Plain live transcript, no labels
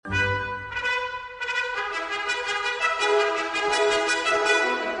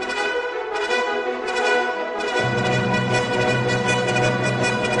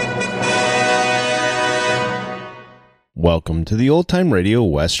Welcome to the Old Time Radio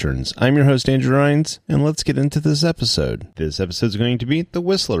Westerns. I'm your host, Andrew Rines, and let's get into this episode. This episode is going to be The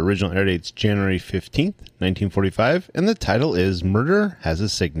Whistler. Original air date's January 15th, 1945, and the title is Murder Has a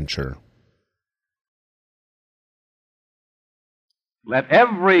Signature. Let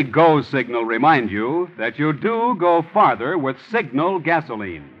every go signal remind you that you do go farther with Signal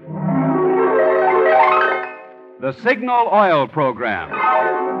gasoline. The Signal Oil Program.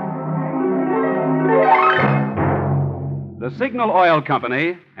 The Signal Oil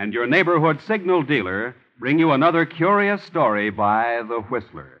Company and your neighborhood Signal dealer bring you another curious story by The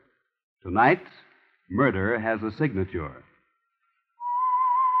Whistler. Tonight, murder has a signature.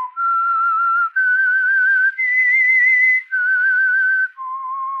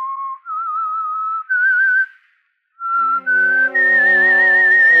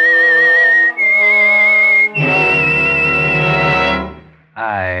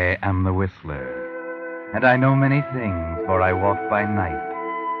 I am the Whistler, and I know many things, for I walk by night.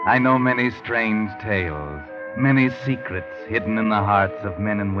 I know many strange tales, many secrets hidden in the hearts of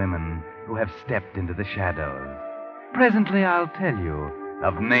men and women who have stepped into the shadows. Presently I'll tell you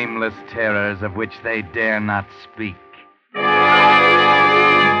of nameless terrors of which they dare not speak.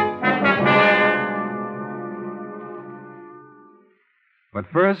 But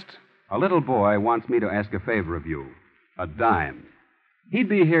first, a little boy wants me to ask a favor of you. A dime. He'd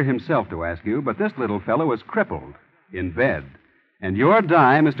be here himself to ask you, but this little fellow is crippled, in bed. And your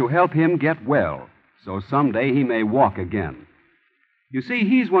dime is to help him get well, so someday he may walk again. You see,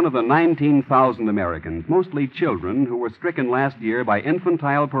 he's one of the 19,000 Americans, mostly children, who were stricken last year by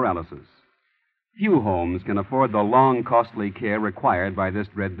infantile paralysis. Few homes can afford the long, costly care required by this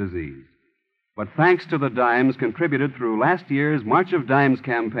dread disease. But thanks to the dimes contributed through last year's March of Dimes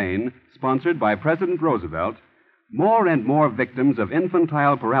campaign, sponsored by President Roosevelt, more and more victims of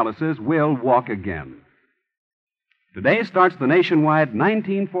infantile paralysis will walk again. Today starts the nationwide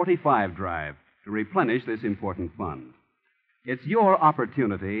 1945 drive to replenish this important fund. It's your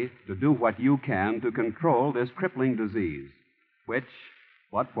opportunity to do what you can to control this crippling disease, which,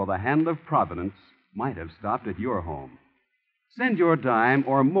 but for the hand of Providence, might have stopped at your home. Send your dime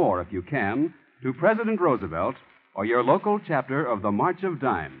or more, if you can, to President Roosevelt or your local chapter of the March of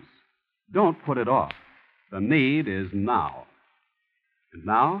Dimes. Don't put it off. The need is now. And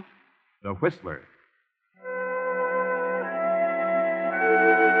now, The Whistler.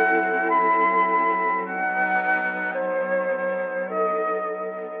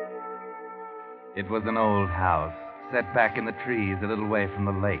 It was an old house, set back in the trees a little way from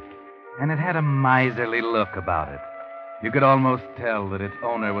the lake, and it had a miserly look about it. You could almost tell that its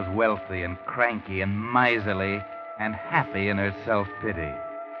owner was wealthy and cranky and miserly and happy in her self-pity.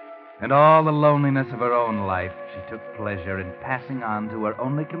 And all the loneliness of her own life she took pleasure in passing on to her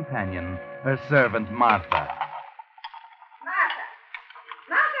only companion, her servant, Martha. Martha!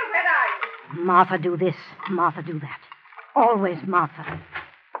 Martha, where are you? Martha do this, Martha do that. Always Martha.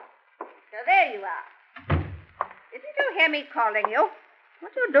 So there you are. Didn't you hear me calling you?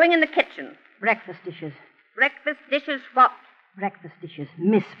 What are you doing in the kitchen? Breakfast dishes. Breakfast dishes what? Breakfast dishes.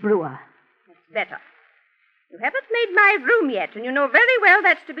 Miss Brewer. It's better. You haven't made my room yet, and you know very well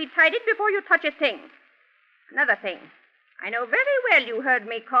that's to be tidied before you touch a thing. Another thing. I know very well you heard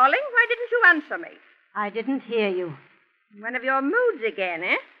me calling. Why didn't you answer me? I didn't hear you. One of your moods again,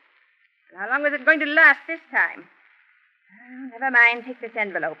 eh? How long is it going to last this time? Oh, never mind. Take this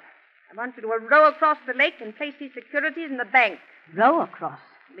envelope. I want you to row across the lake and place these securities in the bank. Row across?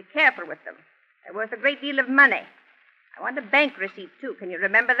 Be careful with them. They're worth a great deal of money. I want a bank receipt, too. Can you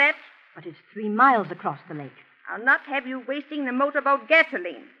remember that? But it's 3 miles across the lake. I'll not have you wasting the motorboat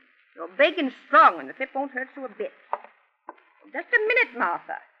gasoline. You're big and strong, and the trip won't hurt you a bit. Just a minute,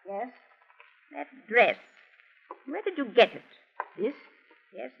 Martha. Yes? That dress. Where did you get it? This?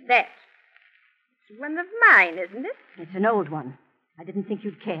 Yes, that. It's one of mine, isn't it? It's an old one. I didn't think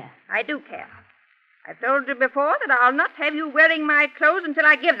you'd care. I do care. I've told you before that I'll not have you wearing my clothes until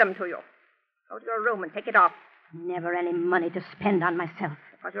I give them to you. Go to your room and take it off. Never any money to spend on myself.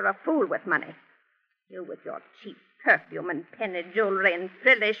 Because you're a fool with money. You with your cheap perfume and penny jewelry and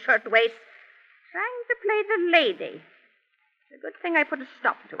frilly shirtwaists. Trying to play the lady. It's a good thing I put a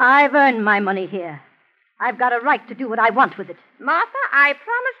stop to it. I've earned my money here. I've got a right to do what I want with it. Martha, I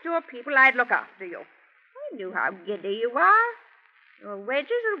promised your people I'd look after you. I knew how giddy you are. Your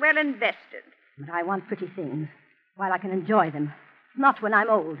wages are well invested. But I want pretty things, while I can enjoy them. Not when I'm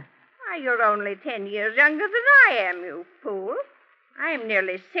old. Why, you're only 10 years younger than I am, you fool. I'm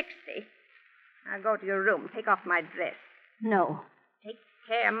nearly 60. Now go to your room. Take off my dress. No. Take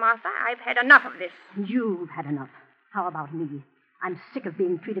care, Martha. I've had enough of this. You've had enough. How about me? I'm sick of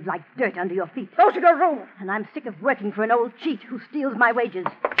being treated like dirt under your feet. Go to your room. And I'm sick of working for an old cheat who steals my wages.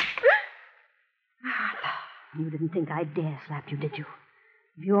 You didn't think I'd dare slap you, did you?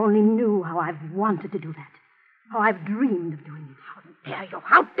 If you only knew how I've wanted to do that. How I've dreamed of doing it. How dare you?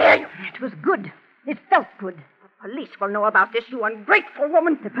 How dare you? It was good. It felt good. The police will know about this, you ungrateful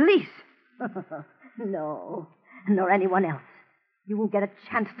woman. The police? No, nor anyone else. You won't get a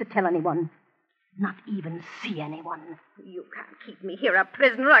chance to tell anyone. Not even see anyone. You can't keep me here a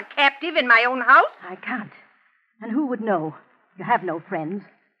prisoner, a captive in my own house. I can't. And who would know? You have no friends.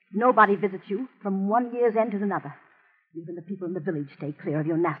 Nobody visits you from one year's end to another. Even the people in the village stay clear of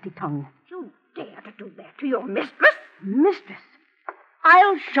your nasty tongue. You dare to do that to your mistress? Mistress?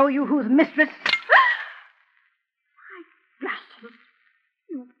 I'll show you who's mistress. My glasses.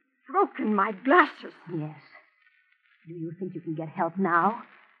 You've broken my glasses. Yes. Do you think you can get help now?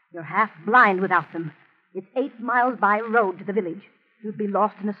 You're half blind without them. It's 8 miles by road to the village. You'd be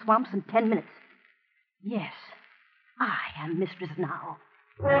lost in the swamps in 10 minutes. Yes, I am mistress now.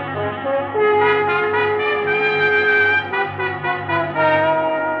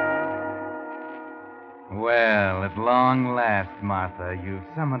 Well, at long last, Martha, you've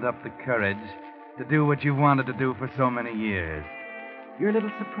summoned up the courage to do what you've wanted to do for so many years. You're a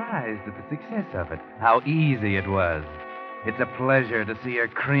little surprised at the success of it, how easy it was. It's a pleasure to see her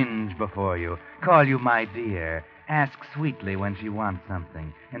cringe before you, call you my dear, ask sweetly when she wants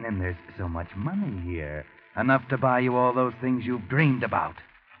something. And then there's so much money here, enough to buy you all those things you've dreamed about.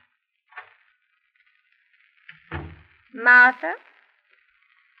 Martha?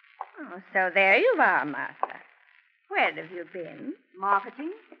 Oh, so there you are, Martha. Where have you been?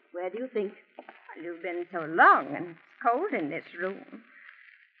 Marketing? Where do you think? Well, you've been so long, and it's cold in this room.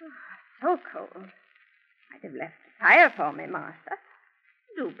 Oh, so cold. I'd have left the fire for me, Martha.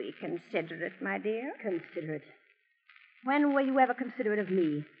 Do be considerate, my dear. Considerate? When were you ever considerate of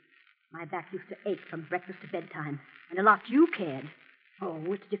me? My back used to ache from breakfast to bedtime, and a lot you cared. Oh,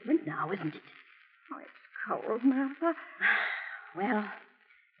 it's different now, isn't it? Oh, it's cold, Martha. Well,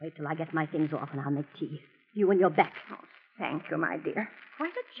 wait till I get my things off and I'll make tea. You and your back. Oh, thank you, my dear.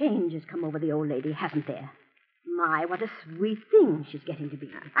 Quite a change has come over the old lady, hasn't there? My, what a sweet thing she's getting to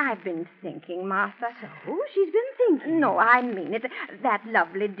be. I've been thinking, Martha. So, she's been thinking. No, I mean it. That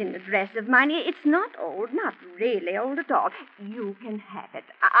lovely dinner dress of mine, it's not old, not really old at all. You can have it.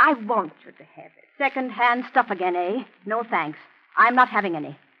 I want you to have it. Second-hand stuff again, eh? No thanks. I'm not having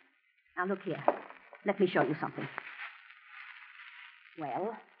any. Now, look here. Let me show you something.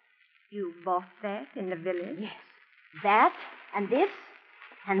 Well? You bought that in the village? Yes. That, and this,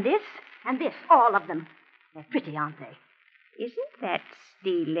 and this, and this. All of them. They're pretty, aren't they? Isn't that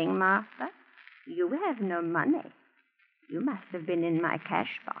stealing, Martha? You have no money. You must have been in my cash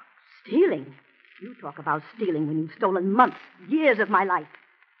box. Stealing? You talk about stealing when you've stolen months, years of my life.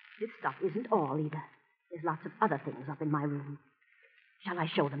 This stuff isn't all, either. There's lots of other things up in my room. Shall I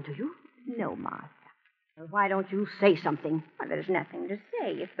show them to you? No, Martha. Well, why don't you say something? Well, there's nothing to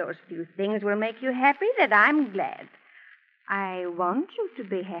say. If those few things will make you happy, then I'm glad. I want you to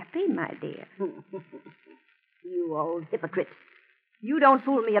be happy, my dear. You old hypocrite. You don't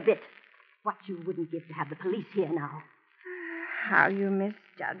fool me a bit. What you wouldn't give to have the police here now. How you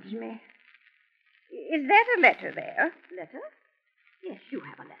misjudge me. Is that a letter there? Letter? Yes, you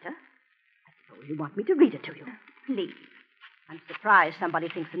have a letter. I suppose you want me to read it to you. Please. I'm surprised somebody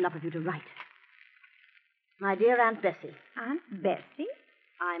thinks enough of you to write. My dear Aunt Bessie. Aunt Bessie?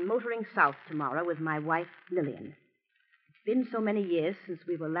 I'm motoring south tomorrow with my wife, Lillian. It's been so many years since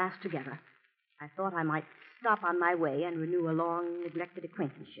we were last together. I thought I might stop on my way and renew a long, neglected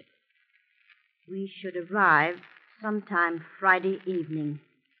acquaintanceship. We should arrive sometime Friday evening.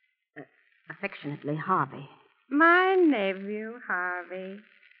 Affectionately, Harvey. My nephew, Harvey.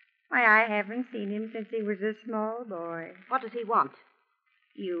 Why, I haven't seen him since he was a small boy. What does he want?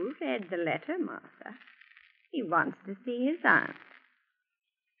 You read the letter, Martha. He wants to see his aunt.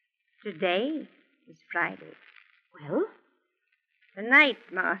 Today is Friday. Well? Tonight,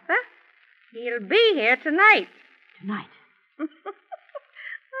 Martha. He'll be here tonight. Tonight?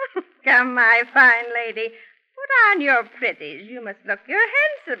 Come, my fine lady. Put on your pretties. You must look your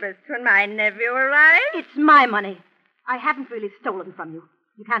handsomest when my nephew arrives. It's my money. I haven't really stolen from you.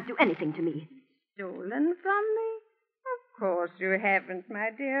 You can't do anything to me. Stolen from me? Of course you haven't, my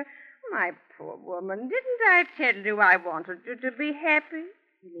dear. My poor woman, didn't I tell you I wanted you to be happy?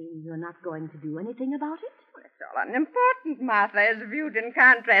 You mean you're not going to do anything about it? Well, it's all unimportant, Martha, as viewed in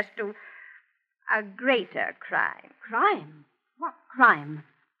contrast to a greater crime. Crime? What crime?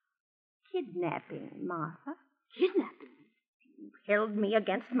 Kidnapping, Martha. Kidnapping? You held me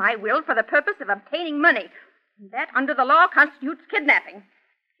against my will for the purpose of obtaining money. That, under the law, constitutes kidnapping.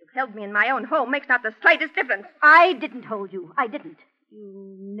 You held me in my own home makes not the slightest difference. I didn't hold you. I didn't.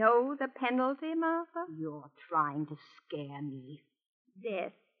 You know the penalty, Martha? You're trying to scare me.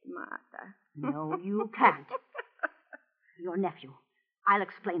 Death, Martha. No, you can't. Your nephew. I'll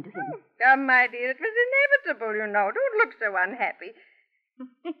explain to him. Come, my dear, it was inevitable, you know. Don't look so unhappy.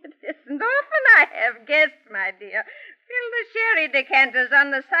 It isn't often I have guests, my dear. Fill the sherry decanters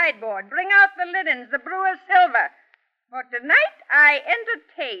on the sideboard. Bring out the linens, the brewer's silver. For tonight, I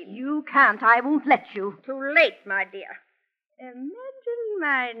entertain. You can't. I won't let you. Too late, my dear. Imagine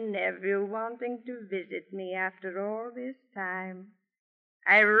my nephew wanting to visit me after all this time.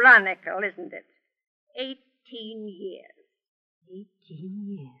 Ironical, isn't it? 18 years. 18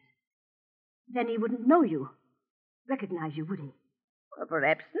 years. Then he wouldn't know you. Recognize you, would he? Well,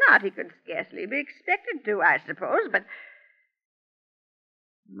 perhaps not. He could scarcely be expected to, I suppose, but...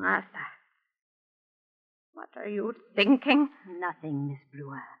 Martha, what are you thinking? Nothing, Miss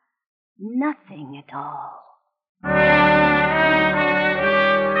Brewer. Nothing at all.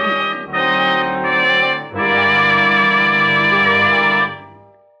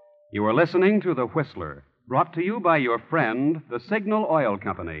 You are listening to The Whistler, brought to you by your friend, the Signal Oil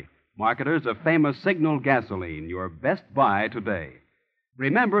Company, marketers of famous Signal gasoline, your best buy today.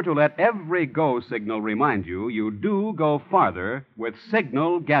 Remember to let every go signal remind you you do go farther with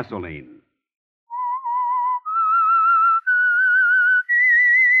Signal gasoline.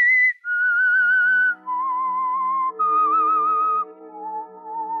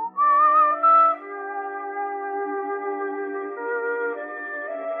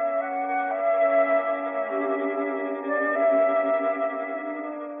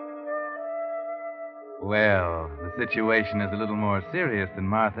 Well, the situation is a little more serious than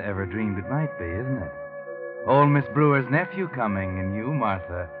Martha ever dreamed it might be, isn't it? Old Miss Brewer's nephew coming, and you,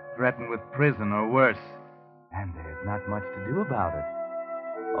 Martha, threatened with prison or worse. And there's not much to do about it.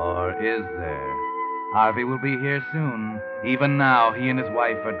 Or is there? Harvey will be here soon. Even now, he and his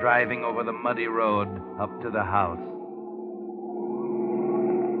wife are driving over the muddy road up to the house.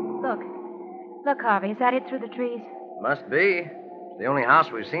 Look, Harvey, is that it through the trees? Must be. It's the only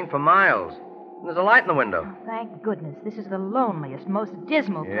house we've seen for miles. And there's a light in the window. Oh, thank goodness. This is the loneliest, most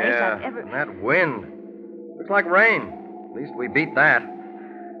dismal place I've ever... and that wind. Looks like rain. At least we beat that.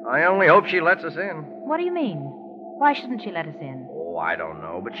 I only hope she lets us in. What do you mean? Why shouldn't she let us in? Oh, I don't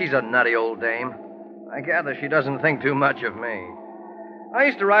know, but she's a nutty old dame. I gather she doesn't think too much of me. I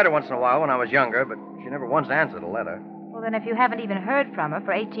used to write her once in a while when I was younger, but she never once answered a letter. Well, then if you haven't even heard from her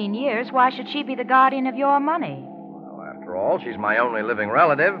for 18 years, why should she be the guardian of your money? Well, after all, she's my only living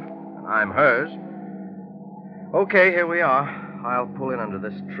relative, and I'm hers. Okay, here we are. I'll pull in under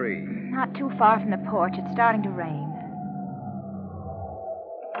this tree. Not too far from the porch. It's starting to rain.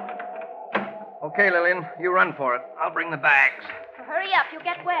 Okay, Lillian, you run for it. I'll bring the bags. Well, hurry up. You'll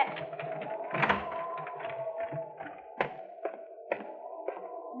get wet.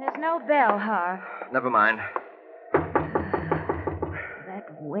 There's no bell, Harv. Never mind. That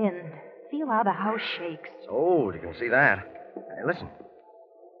wind. Feel how the house shakes. It's old, you can see that. Hey, listen.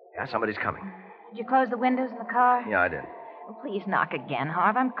 Yeah, somebody's coming. Did you close the windows in the car? Yeah, I did. Oh, please knock again,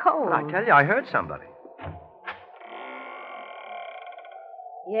 Harv. I'm cold. Well, I tell you, I heard somebody.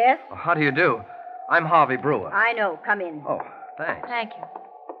 Yes? Well, how do you do? I'm Harvey Brewer. I know. Come in. Oh, thanks. Thank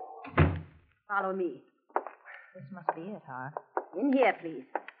you. Follow me. This must be it, Harv. In here, please.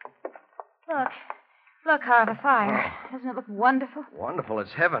 Look, Harv, a fire. Doesn't it look wonderful? Wonderful.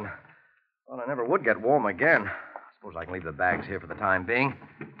 It's heaven. Thought I never would get warm again. Suppose I can leave the bags here for the time being.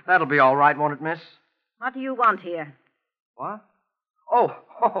 That'll be all right, won't it, miss? What do you want here? What? Oh,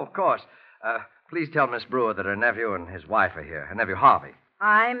 of course. Please tell Miss Brewer that her nephew and his wife are here. Her nephew, Harvey.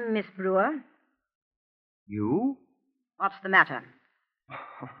 I'm Miss Brewer. You? What's the matter?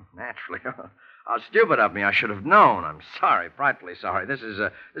 Naturally. How stupid of me. I should have known. I'm sorry, frightfully sorry. This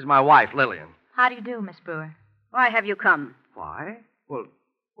is my wife, Lillian. How do you do, Miss Brewer? Why have you come? Why? Well,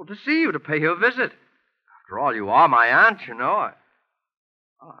 to see you, to pay you a visit. After all, you are my aunt, you know.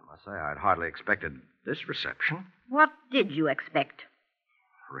 I must say I'd hardly expected this reception. What did you expect?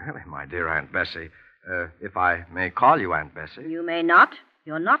 Really, my dear Aunt Bessie. If I may call you Aunt Bessie. You may not.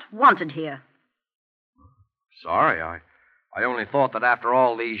 You're not wanted here. Sorry, I only thought that after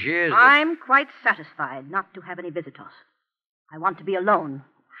all these years... I'm quite satisfied not to have any visitors. I want to be alone.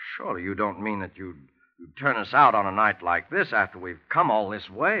 Surely you don't mean that you'd turn us out on a night like this after we've come all this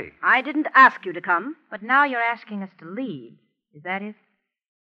way. I didn't ask you to come. But now you're asking us to leave. Is that it?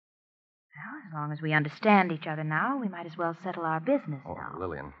 Well, as long as we understand each other now, we might as well settle our business now.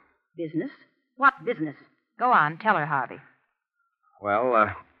 Lillian. Business? What business? Go on, tell her, Harvey.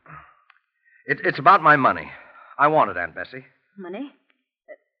 Well, it's about my money. I want it, Aunt Bessie. Money?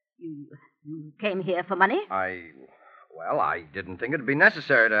 You came here for money? Well, I didn't think it'd be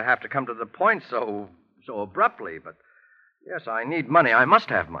necessary to have to come to the point so abruptly, but yes, I need money. I must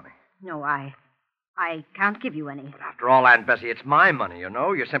have money. No, I can't give you any. But after all, Aunt Bessie, it's my money, you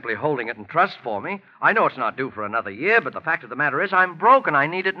know. You're simply holding it in trust for me. I know it's not due for another year, but the fact of the matter is I'm broke and I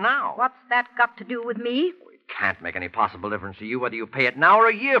need it now. What's that got to do with me? It can't make any possible difference to you whether you pay it now or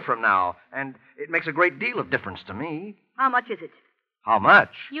a year from now, and it makes a great deal of difference to me. How much is it? How much?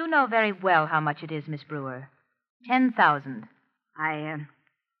 You know very well how much it is, Miss Brewer. 10,000. I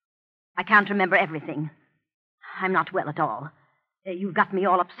can't remember everything. I'm not well at all. You've got me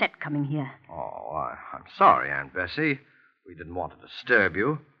all upset coming here. Oh, I'm sorry, Aunt Bessie. We didn't want to disturb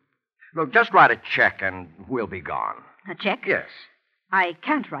you. Look, just write a check and we'll be gone. A check? Yes. I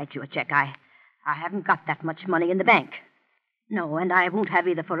can't write you a check. I haven't got that much money in the bank. No, and I won't have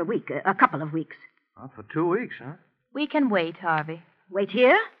either for a week, a couple of weeks. Not for 2 weeks, huh? We can wait, Harvey. Wait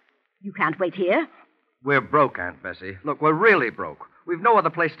here? You can't wait here. We're broke, Aunt Bessie. Look, we're really broke. We've no other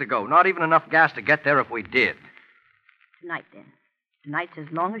place to go, not even enough gas to get there if we did. Tonight, then. Tonight's as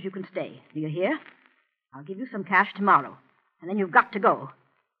long as you can stay. Do you hear? I'll give you some cash tomorrow, and then you've got to go.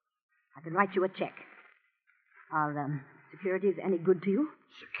 I can write you a check. Are securities any good to you?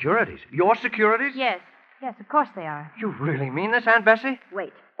 Securities? Your securities? Yes, of course they are. You really mean this, Aunt Bessie?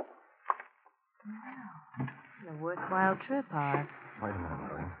 Wait. It's a worthwhile trip, Harv. Wait a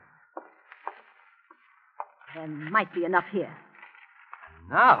minute, Lillian. There might be enough here.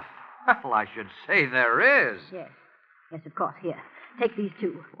 Enough? Well, I should say there is. Yes, of course. Here. Take these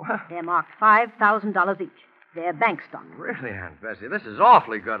two. What? They're marked $5,000 each. They're bank stock. Really, Aunt Bessie, this is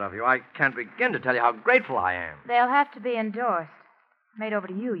awfully good of you. I can't begin to tell you how grateful I am. They'll have to be endorsed. Made over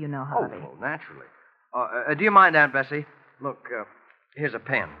to you, you know, Oh, Harvey. well, naturally. Do you mind, Aunt Bessie? Look, here's a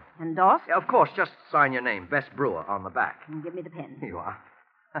pen. Endorsed? Yeah, of course, just sign your name, Bess Brewer, on the back. And give me the pen. Here you are.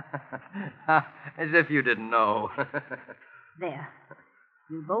 As if you didn't know. There.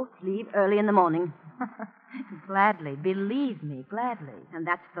 You both leave early in the morning. Gladly. Believe me, gladly. And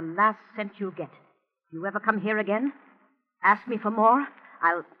that's the last cent you'll get. You ever come here again? Ask me for more?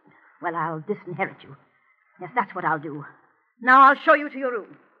 I'll disinherit you. Yes, that's what I'll do. Now I'll show you to your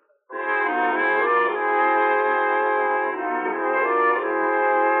room.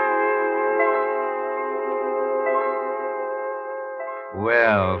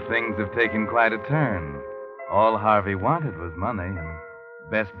 Well, things have taken quite a turn. All Harvey wanted was money, and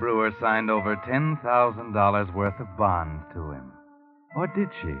Bess Brewer signed over $10,000 worth of bonds to him. Or did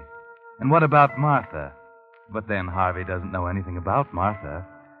she? And what about Martha? But then Harvey doesn't know anything about Martha.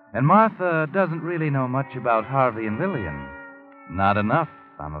 And Martha doesn't really know much about Harvey and Lillian. Not enough,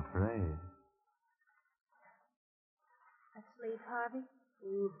 I'm afraid. Asleep, Harvey?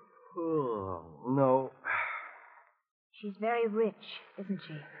 Oh, no. She's very rich, isn't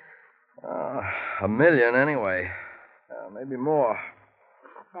she? $1 million anyway. Maybe more.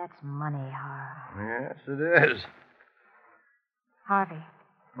 That's money, Harv. Yes, it is. Harvey,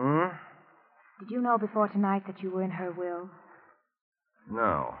 Hmm? did you know before tonight that you were in her will?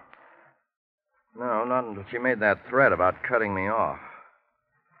 No. No, not until she made that threat about cutting me off.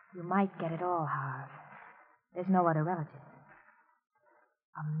 You might get it all, Harv. There's no other relative.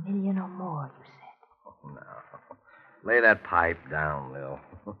 $1 million or more, you said. Oh, no. Lay that pipe down, Lil.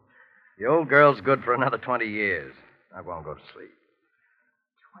 The old girl's good for another 20 years. I won't go to sleep.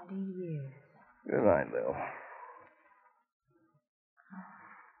 20 years. Good night, Lil.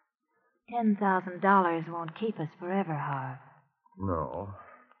 $10,000 won't keep us forever, Harv. No,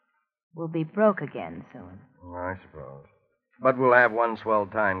 We'll be broke again soon. I suppose. But we'll have one swell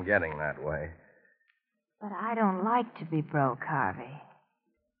time getting that way. But I don't like to be broke, Harvey.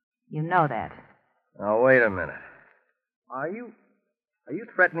 You know that. Now, wait a minute. Are you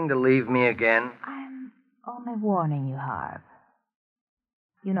threatening to leave me again? I'm only warning you, Harv.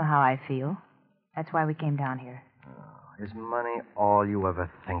 You know how I feel. That's why we came down here. Oh, is money all you ever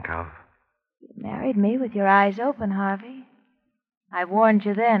think of? You married me with your eyes open, Harvey. I warned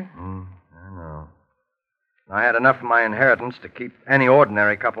you then. I know. I had enough of my inheritance to keep any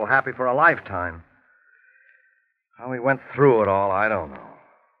ordinary couple happy for a lifetime. How we went through it all, I don't know.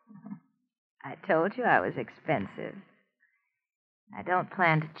 I told you I was expensive. I don't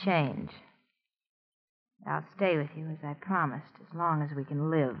plan to change. I'll stay with you as I promised, as long as we can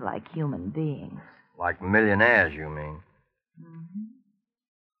live like human beings. Like millionaires, you mean? Mm-hmm.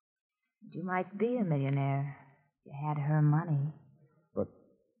 You might be a millionaire if you had her money. But,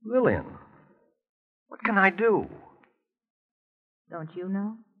 Lillian, what can I do? Don't you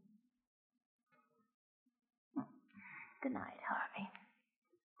know? Good night, Harvey.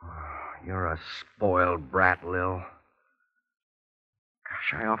 You're a spoiled brat, Lil.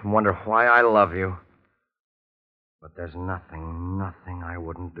 Gosh, I often wonder why I love you. But there's nothing I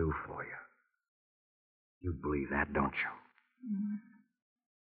wouldn't do for you. You believe that, don't you? Mm.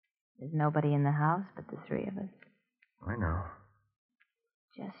 There's nobody in the house but the three of us. I know.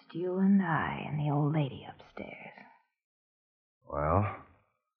 Just you and I and the old lady upstairs. Well?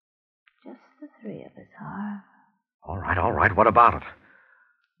 Just the three of us, Harv. All right. What about it?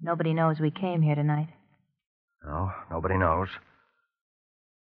 Nobody knows we came here tonight. No, nobody knows.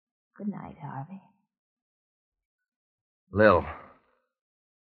 Good night, Harvey. Lil.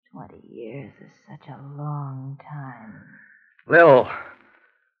 20 years is such a long time. Lil.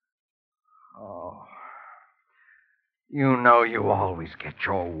 Oh. You know you always get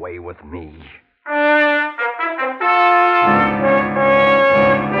your way with me.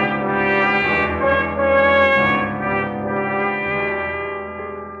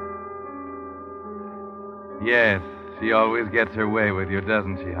 Yes, she always gets her way with you,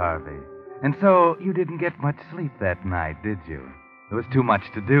 doesn't she, Harvey? And so you didn't get much sleep that night, did you? There was too much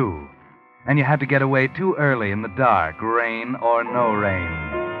to do. And you had to get away too early in the dark, rain or no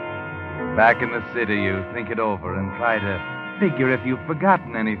rain. Back in the city, you think it over and try to figure if you've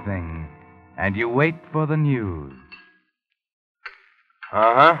forgotten anything. And you wait for the news.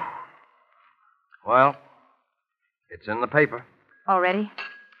 Uh-huh. Well, it's in the paper. Already?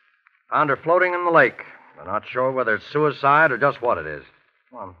 Found her floating in the lake. They're not sure whether it's suicide or just what it is.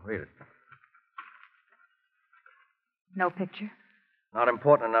 Come on, read it. No picture? Not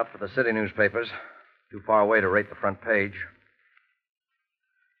important enough for the city newspapers. Too far away to rate the front page.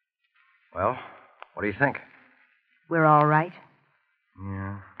 Well, what do you think? We're all right.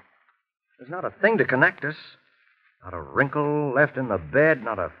 Yeah. There's not a thing to connect us. Not a wrinkle left in the bed,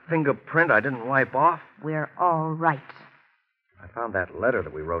 not a fingerprint I didn't wipe off. We're all right. I found that letter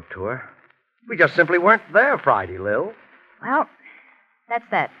that we wrote to her. We just simply weren't there Friday, Lil. Well, that's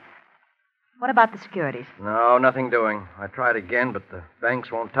that. What about the securities? No, nothing doing. I tried again, but the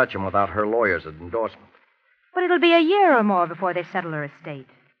banks won't touch them without her lawyer's endorsement. But it'll be a year or more before they settle her estate.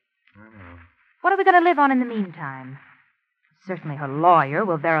 I know. What are we going to live on in the meantime? Certainly her lawyer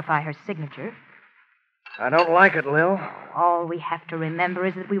will verify her signature. I don't like it, Lil. All we have to remember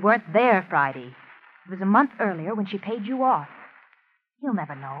is that we weren't there Friday. It was a month earlier when she paid you off. He'll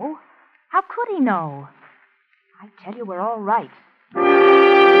never know. How could he know? I tell you, we're all right.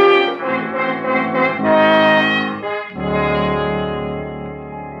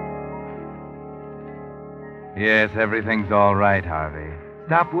 Yes, everything's all right, Harvey.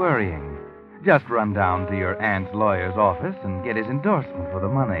 Stop worrying. Just run down to your aunt's lawyer's office and get his endorsement for the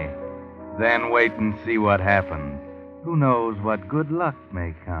money. Then wait and see what happens. Who knows what good luck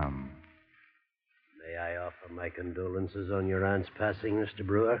may come. May I offer my condolences on your aunt's passing, Mr.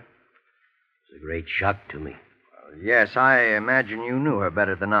 Brewer? It was a great shock to me. Yes, I imagine you knew her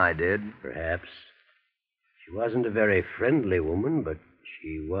better than I did. Perhaps. She wasn't a very friendly woman, but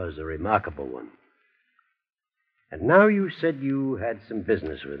she was a remarkable one. And now you said you had some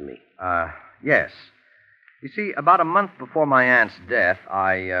business with me. Yes. You see, about a month before my aunt's death,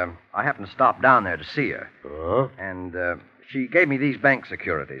 I happened to stop down there to see her. Oh? And she gave me these bank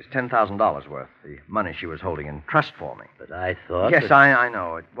securities, $10,000 worth, the money she was holding in trust for me. But I thought... Yes, I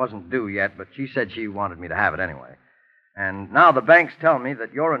know. It wasn't due yet, but she said she wanted me to have it anyway. And now the banks tell me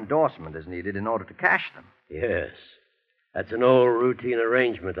that your endorsement is needed in order to cash them. Yes. That's an old routine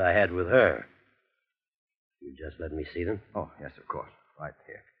arrangement I had with her. You just let me see them? Oh, yes, of course. Right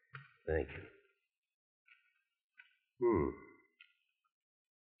here. Thank you.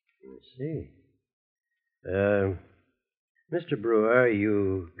 Let's see. Mr. Brewer,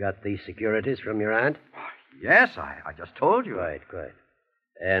 you got these securities from your aunt? Yes, I just told you. Quite.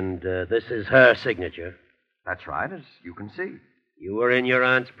 And this is her signature. That's right, as you can see. You were in your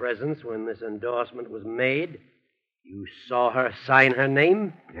aunt's presence when this endorsement was made? You saw her sign her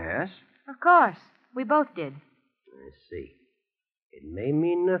name? Yes. Of course. We both did. I see. It may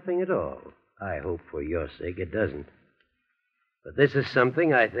mean nothing at all. I hope for your sake it doesn't. But this is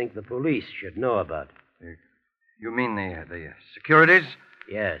something I think the police should know about. You mean the securities?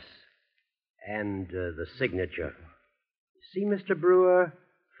 Yes. And the signature. You see, Mr. Brewer,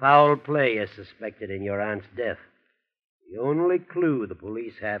 foul play is suspected in your aunt's death. The only clue the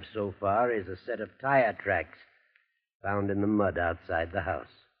police have so far is a set of tire tracks found in the mud outside the house.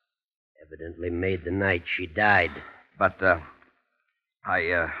 Evidently made the night she died. But,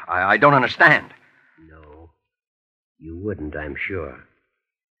 I don't understand. No. You wouldn't, I'm sure.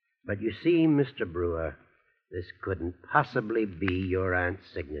 But you see, Mr. Brewer, this couldn't possibly be your aunt's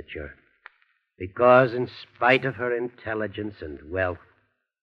signature. Because in spite of her intelligence and wealth,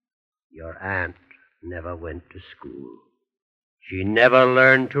 Your aunt never went to school. She never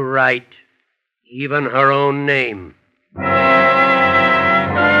learned to write, even her own name.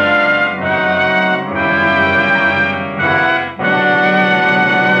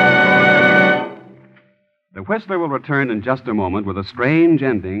 The Whistler will return in just a moment with a strange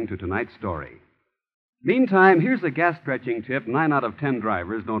ending to tonight's story. Meantime, here's a gas-stretching tip 9 out of 10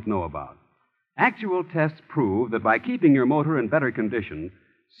 drivers don't know about. Actual tests prove that by keeping your motor in better condition,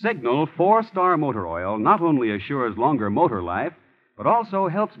 Signal 4-Star Motor Oil not only assures longer motor life, but also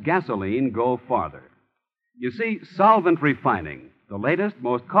helps gasoline go farther. You see, solvent refining, the latest,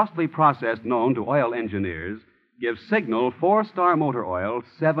 most costly process known to oil engineers, gives Signal 4-Star Motor Oil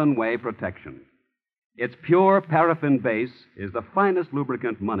 7-way protection. Its pure paraffin base is the finest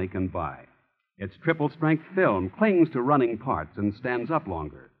lubricant money can buy. Its triple-strength film clings to running parts and stands up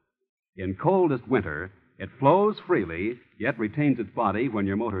longer. In coldest winter, it flows freely, yet retains its body when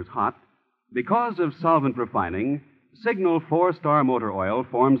your motor's hot. Because of solvent refining, Signal 4-Star Motor Oil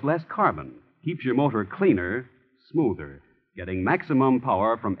forms less carbon, keeps your motor cleaner, smoother, getting maximum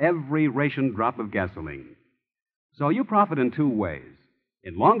power from every rationed drop of gasoline. So you profit in 2 ways: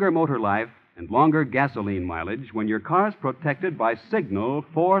 in longer motor life and longer gasoline mileage when your car's protected by Signal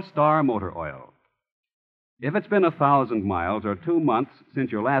 4-Star Motor Oil. If it's been 1,000 miles or 2 months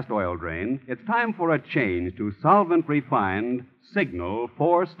since your last oil drain, it's time for a change to solvent-refined Signal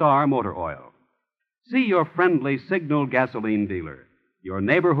 4-Star Motor Oil. See your friendly Signal gasoline dealer, your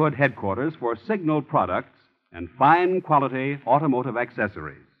neighborhood headquarters for Signal products and fine quality automotive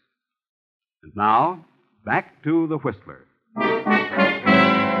accessories. And now, back to the Whistler.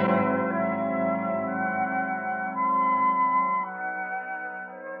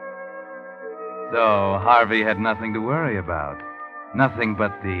 So Harvey had nothing to worry about. Nothing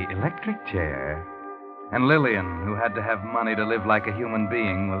but the electric chair. And Lillian, who had to have money to live like a human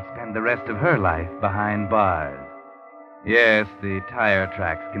being, will spend the rest of her life behind bars. Yes, the tire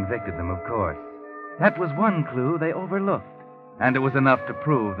tracks convicted them, of course. That was one clue they overlooked, and it was enough to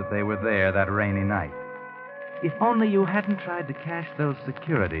prove that they were there that rainy night. If only you hadn't tried to cash those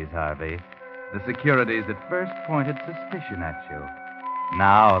securities, Harvey, the securities that first pointed suspicion at you.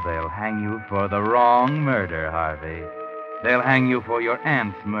 Now they'll hang you for the wrong murder, Harvey. They'll hang you for your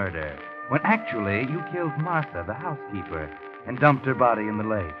aunt's murder, when actually you killed Martha, the housekeeper, and dumped her body in the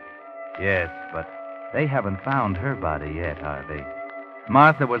lake. Yes, but they haven't found her body yet, Harvey.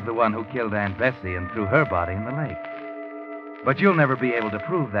 Martha was the one who killed Aunt Bessie and threw her body in the lake. But you'll never be able to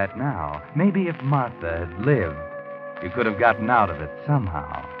prove that now. Maybe if Martha had lived, you could have gotten out of it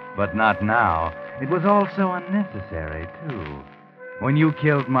somehow. But not now. It was all so unnecessary, too. When you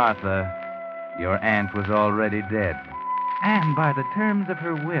killed Martha, your aunt was already dead. And by the terms of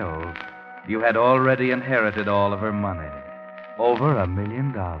her will, you had already inherited all of her money. Over $1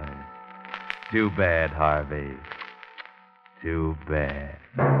 million. Too bad, Harvey. Too bad.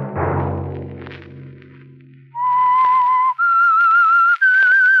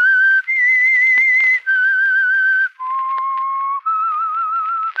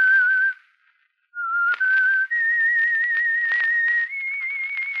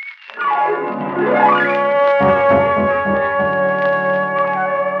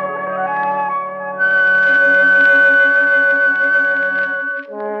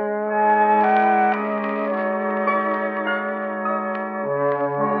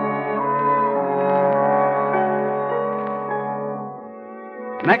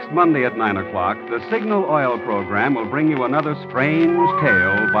 Next Monday at 9 o'clock, the Signal Oil program will bring you another strange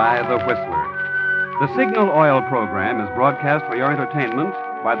tale by the Whistler. The Signal Oil program is broadcast for your entertainment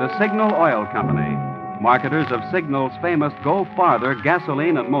by the Signal Oil Company, marketers of Signal's famous Go Farther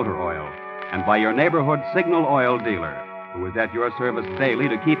gasoline and motor oil, and by your neighborhood Signal Oil dealer, who is at your service daily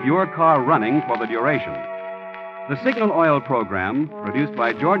to keep your car running for the duration. The Signal Oil program, produced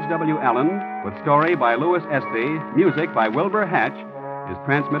by George W. Allen, with story by Louis Estey, music by Wilbur Hatch, is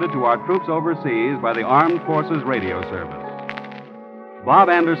transmitted to our troops overseas by the Armed Forces Radio Service. Bob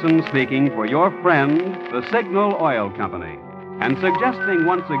Anderson speaking for your friend, the Signal Oil Company, and suggesting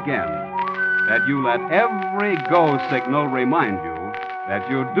once again that you let every go signal remind you that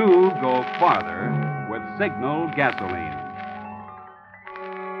you do go farther with Signal gasoline.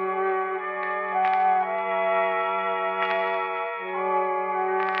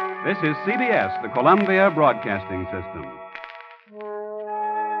 This is CBS, the Columbia Broadcasting System.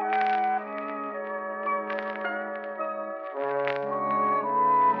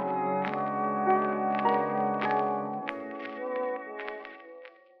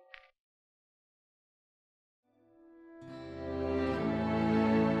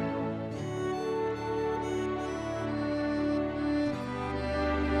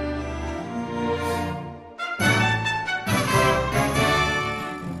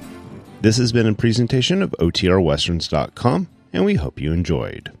 This has been a presentation of OTRWesterns.com, and we hope you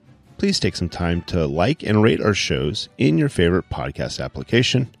enjoyed. Please take some time to like and rate our shows in your favorite podcast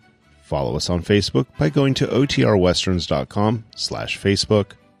application. Follow us on Facebook by going to OTRWesterns.com/Facebook.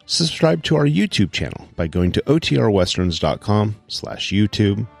 Subscribe to our YouTube channel by going to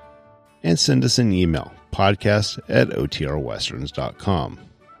OTRWesterns.com/YouTube. And send us an email, podcast@OTRWesterns.com.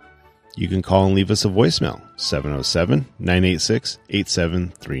 You can call and leave us a voicemail,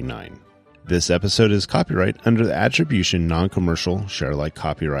 707-986-8739. This episode is copyright under the Attribution Non-Commercial Share-alike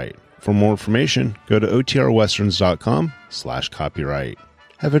copyright. For more information, go to OTRWesterns.com/copyright.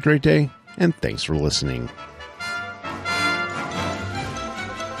 Have a great day, and thanks for listening.